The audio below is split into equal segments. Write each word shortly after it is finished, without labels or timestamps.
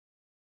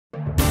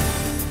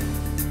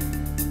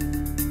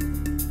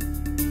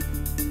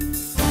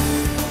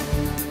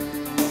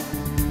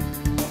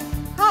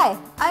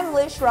I'm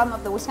Liz Schrum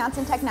of the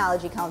Wisconsin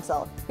Technology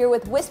Council, here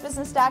with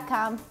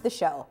WisBusiness.com, the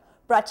show,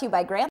 brought to you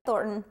by Grant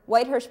Thornton,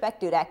 White Hirschbeck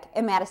Dudek,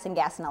 and Madison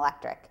Gas and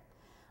Electric.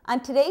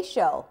 On today's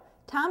show,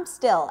 Tom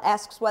Still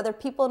asks whether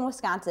people in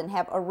Wisconsin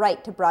have a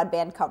right to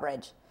broadband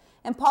coverage.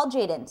 And Paul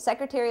Jadin,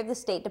 Secretary of the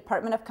State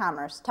Department of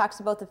Commerce, talks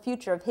about the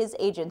future of his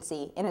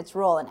agency and its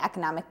role in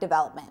economic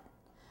development.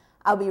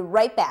 I'll be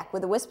right back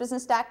with the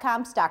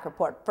WisBusiness.com stock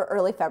report for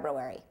early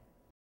February.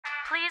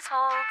 Please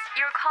hold.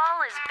 Your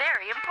call is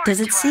very important. Does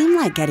it seem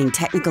like getting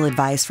technical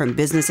advice from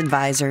business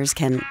advisors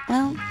can,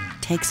 well,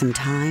 take some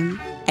time?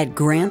 At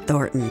Grant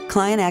Thornton,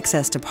 client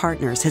access to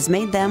partners has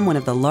made them one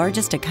of the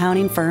largest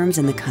accounting firms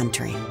in the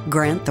country.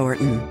 Grant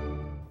Thornton.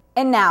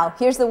 And now,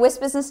 here's the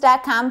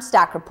WisBusiness.com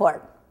stock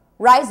report.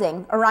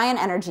 Rising Orion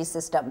Energy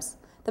Systems.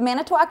 The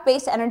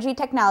Manitowoc-based energy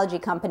technology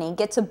company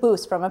gets a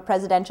boost from a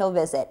presidential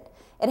visit.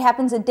 It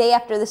happens a day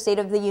after the State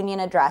of the Union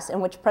address,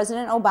 in which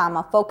President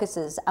Obama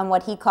focuses on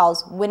what he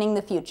calls winning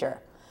the future.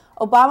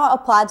 Obama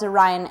applauds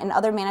Orion and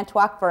other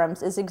Manitowoc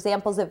firms as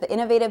examples of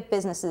innovative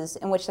businesses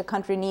in which the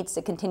country needs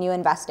to continue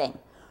investing.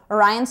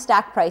 Orion's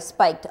stock price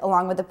spiked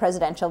along with the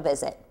presidential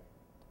visit.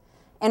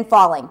 And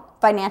falling,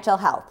 financial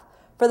health.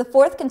 For the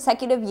fourth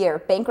consecutive year,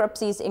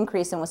 bankruptcies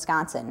increase in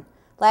Wisconsin.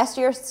 Last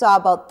year saw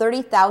about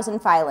 30,000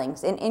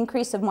 filings, an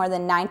increase of more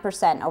than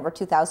 9% over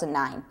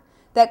 2009.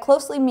 That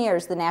closely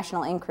mirrors the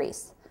national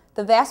increase.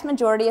 The vast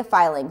majority of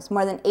filings,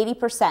 more than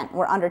 80%,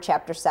 were under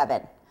Chapter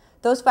 7.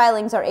 Those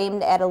filings are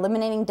aimed at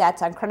eliminating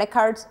debts on credit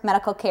cards,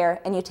 medical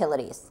care, and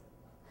utilities.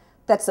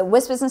 That's the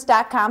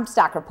WisBusiness.com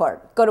stock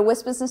report. Go to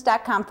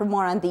WisBusiness.com for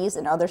more on these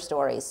and other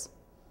stories.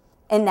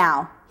 And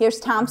now, here's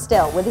Tom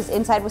Still with his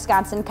Inside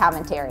Wisconsin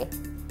commentary.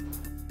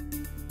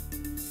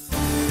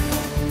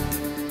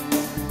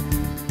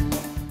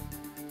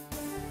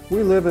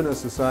 We live in a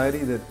society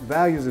that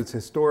values its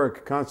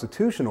historic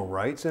constitutional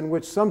rights and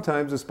which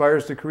sometimes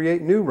aspires to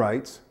create new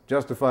rights,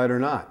 justified or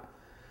not.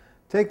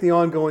 Take the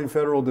ongoing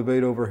federal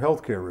debate over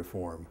health care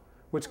reform,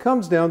 which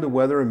comes down to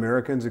whether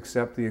Americans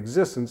accept the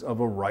existence of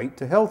a right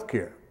to health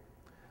care.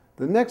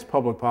 The next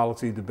public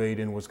policy debate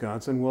in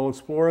Wisconsin will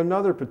explore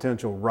another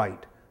potential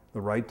right,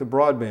 the right to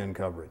broadband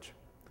coverage.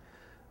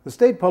 The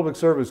State Public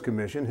Service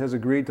Commission has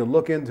agreed to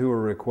look into a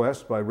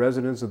request by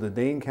residents of the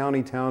Dane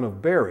County town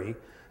of Barry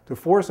to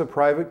force a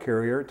private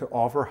carrier to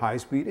offer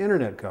high-speed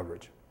internet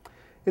coverage.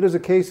 It is a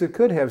case that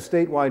could have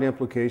statewide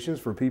implications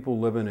for people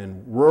living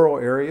in rural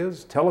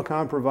areas,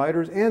 telecom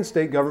providers, and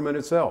state government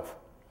itself.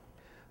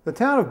 The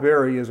town of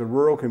Barry is a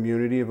rural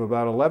community of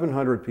about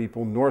 1,100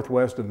 people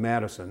northwest of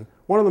Madison,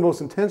 one of the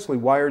most intensely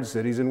wired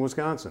cities in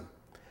Wisconsin.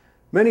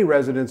 Many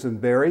residents in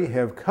Barry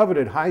have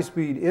coveted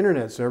high-speed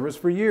internet service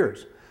for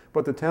years,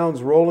 but the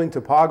town's rolling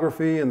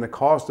topography and the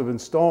cost of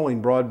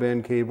installing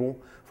broadband cable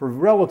for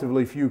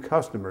relatively few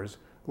customers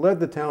led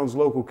the town's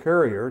local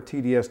carrier,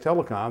 TDS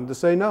Telecom, to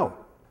say no.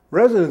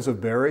 Residents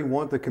of Barry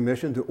want the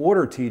commission to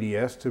order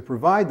TDS to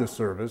provide the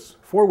service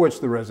for which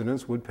the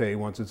residents would pay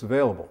once it's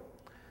available.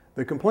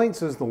 The complaint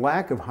says the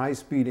lack of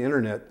high-speed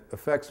internet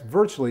affects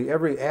virtually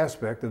every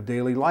aspect of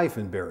daily life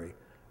in Barry,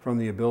 from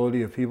the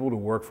ability of people to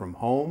work from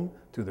home,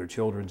 to their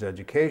children's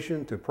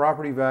education, to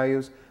property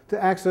values,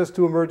 to access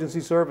to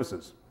emergency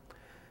services.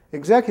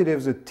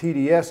 Executives at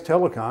TDS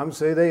Telecom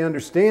say they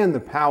understand the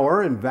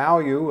power and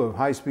value of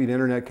high-speed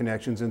internet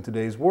connections in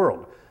today's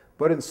world,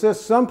 but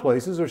insist some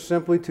places are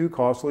simply too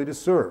costly to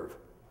serve.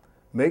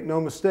 Make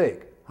no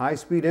mistake,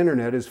 high-speed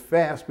internet is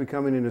fast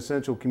becoming an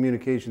essential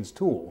communications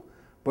tool,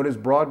 but is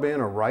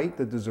broadband a right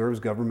that deserves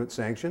government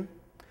sanction?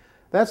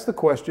 That's the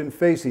question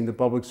facing the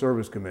Public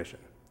Service Commission.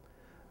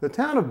 The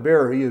town of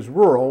Barry is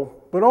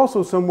rural, but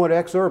also somewhat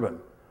ex-urban,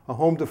 a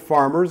home to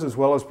farmers as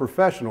well as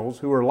professionals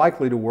who are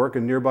likely to work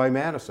in nearby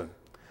Madison.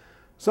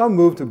 Some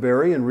moved to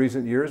Barry in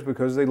recent years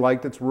because they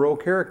liked its rural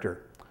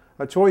character,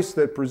 a choice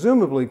that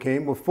presumably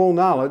came with full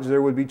knowledge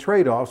there would be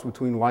trade-offs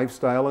between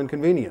lifestyle and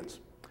convenience.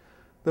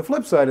 The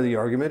flip side of the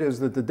argument is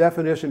that the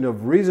definition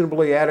of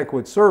reasonably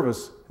adequate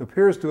service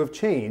appears to have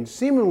changed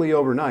seemingly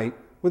overnight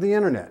with the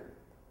internet.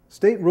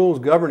 State rules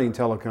governing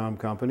telecom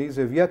companies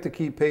have yet to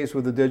keep pace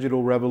with the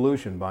digital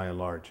revolution by and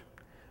large.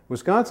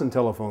 Wisconsin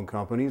telephone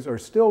companies are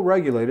still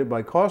regulated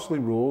by costly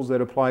rules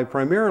that apply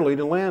primarily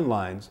to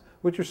landlines,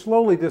 which are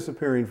slowly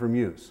disappearing from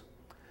use.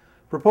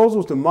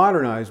 Proposals to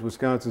modernize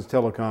Wisconsin's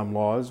telecom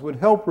laws would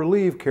help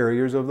relieve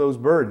carriers of those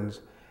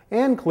burdens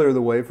and clear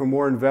the way for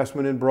more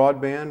investment in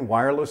broadband,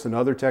 wireless, and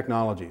other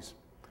technologies.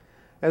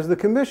 As the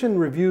Commission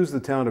reviews the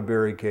Town of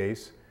Barry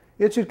case,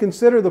 it should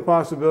consider the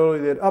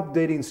possibility that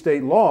updating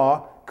state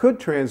law could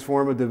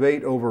transform a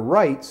debate over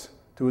rights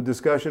to a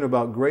discussion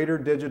about greater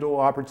digital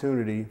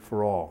opportunity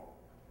for all.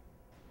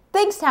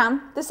 Thanks,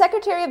 Tom. The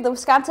Secretary of the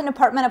Wisconsin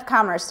Department of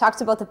Commerce talks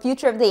about the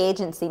future of the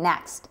agency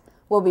next.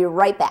 We'll be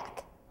right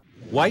back.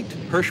 White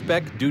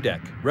Hirschbeck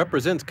Dudek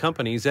represents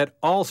companies at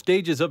all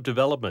stages of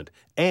development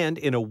and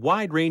in a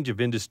wide range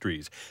of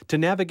industries to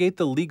navigate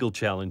the legal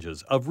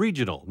challenges of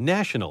regional,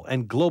 national,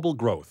 and global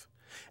growth.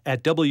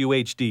 At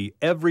WHD,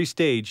 every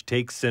stage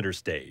takes center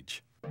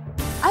stage.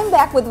 I'm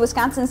back with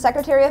Wisconsin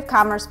Secretary of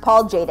Commerce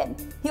Paul Jadin.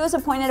 He was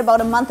appointed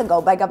about a month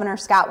ago by Governor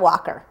Scott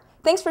Walker.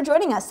 Thanks for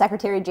joining us,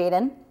 Secretary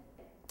Jadin.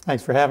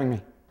 Thanks for having me.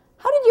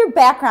 How did your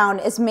background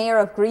as mayor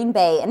of Green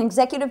Bay and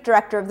executive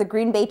director of the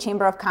Green Bay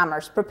Chamber of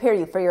Commerce prepare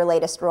you for your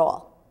latest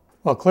role?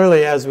 Well,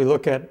 clearly, as we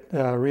look at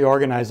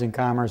reorganizing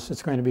commerce,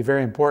 it's going to be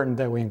very important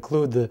that we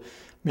include the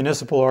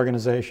municipal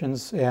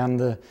organizations and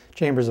the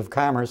chambers of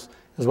commerce,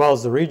 as well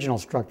as the regional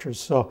structures.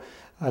 So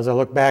as I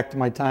look back to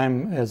my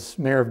time as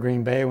mayor of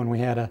Green Bay, when we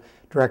had a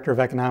director of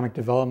economic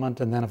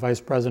development and then a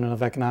vice president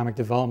of economic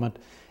development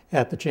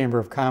at the Chamber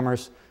of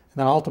Commerce, and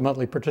then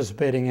ultimately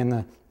participating in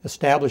the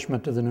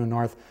establishment of the New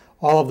North,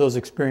 all of those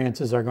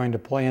experiences are going to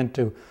play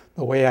into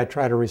the way I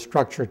try to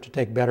restructure to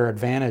take better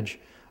advantage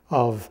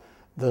of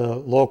the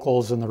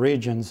locals and the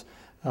regions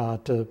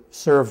to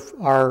serve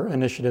our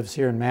initiatives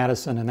here in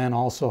Madison, and then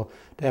also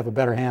to have a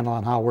better handle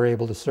on how we're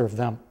able to serve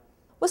them.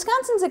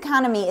 Wisconsin's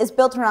economy is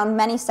built around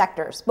many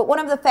sectors, but one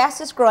of the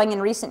fastest growing in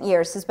recent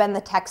years has been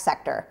the tech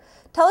sector.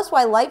 Tell us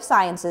why life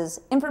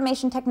sciences,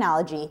 information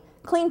technology,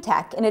 clean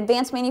tech, and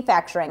advanced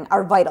manufacturing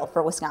are vital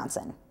for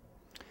Wisconsin.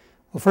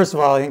 Well, first of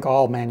all, I think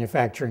all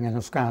manufacturing in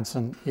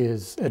Wisconsin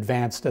is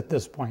advanced at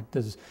this point.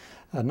 There's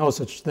no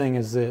such thing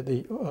as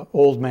the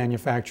old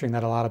manufacturing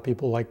that a lot of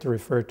people like to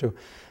refer to.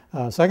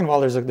 Second of all,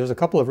 there's a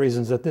couple of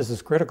reasons that this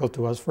is critical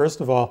to us. First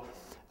of all,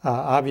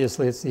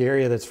 obviously it's the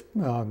area that's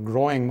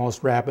growing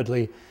most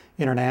rapidly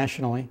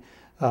internationally,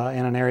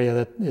 in an area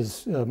that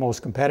is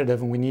most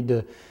competitive, and we need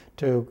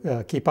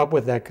to keep up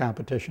with that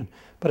competition.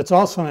 But it's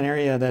also an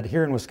area that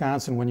here in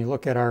Wisconsin, when you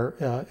look at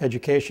our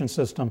education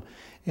system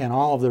and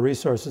all of the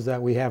resources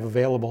that we have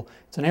available,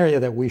 it's an area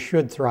that we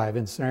should thrive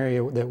in. It's an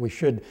area that we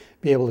should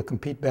be able to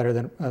compete better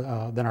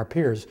than our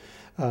peers.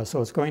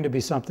 So it's going to be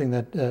something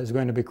that is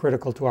going to be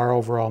critical to our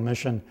overall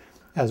mission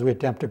as we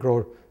attempt to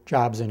grow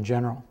jobs in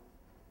general.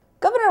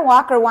 Governor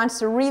Walker wants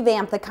to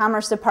revamp the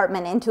Commerce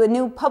Department into a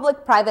new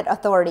public-private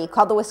authority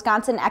called the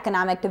Wisconsin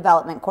Economic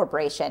Development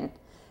Corporation.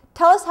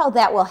 Tell us how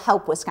that will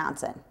help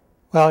Wisconsin.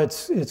 Well,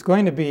 it's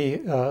going to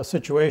be a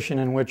situation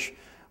in which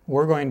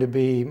we're going to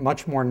be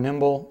much more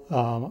nimble,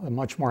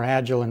 much more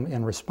agile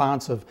and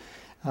responsive.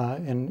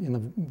 In the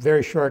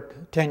very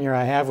short tenure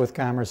I have with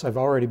Commerce, I've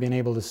already been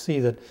able to see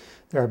that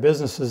there are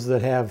businesses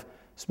that have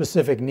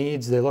specific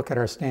needs. They look at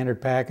our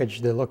standard package,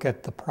 they look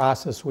at the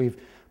process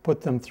we've put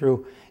them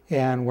through,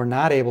 and we're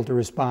not able to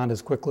respond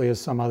as quickly as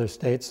some other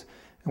states.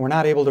 And we're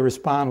not able to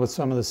respond with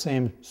some of the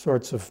same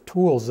sorts of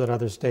tools that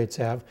other states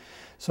have.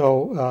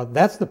 So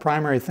that's the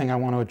primary thing I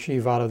want to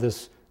achieve out of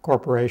this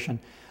corporation.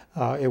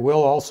 It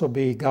will also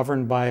be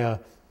governed by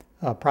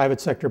a private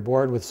sector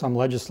board with some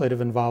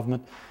legislative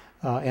involvement,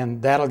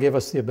 and that'll give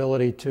us the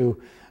ability to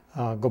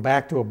go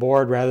back to a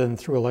board rather than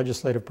through a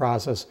legislative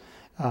process,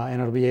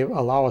 and it'll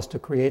allow us to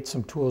create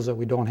some tools that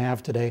we don't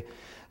have today.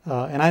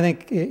 And I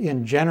think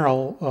in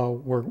general,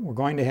 we're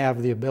going to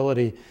have the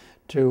ability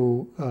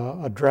to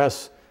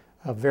address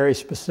very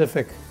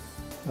specific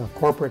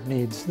corporate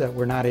needs that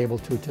we're not able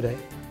to today.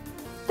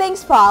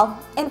 Thanks, Paul,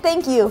 and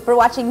thank you for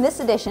watching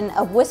this edition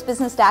of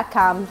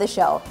WisBusiness.com, the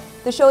show.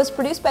 The show is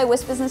produced by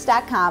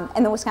WisBusiness.com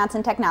and the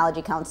Wisconsin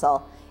Technology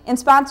Council, and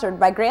sponsored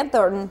by Grant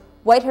Thornton,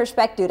 White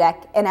Hirschbeck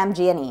Dudek, and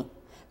MG&E.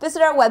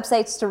 Visit our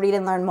websites to read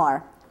and learn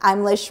more.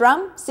 I'm Liz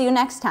Schrum. See you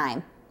next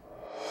time.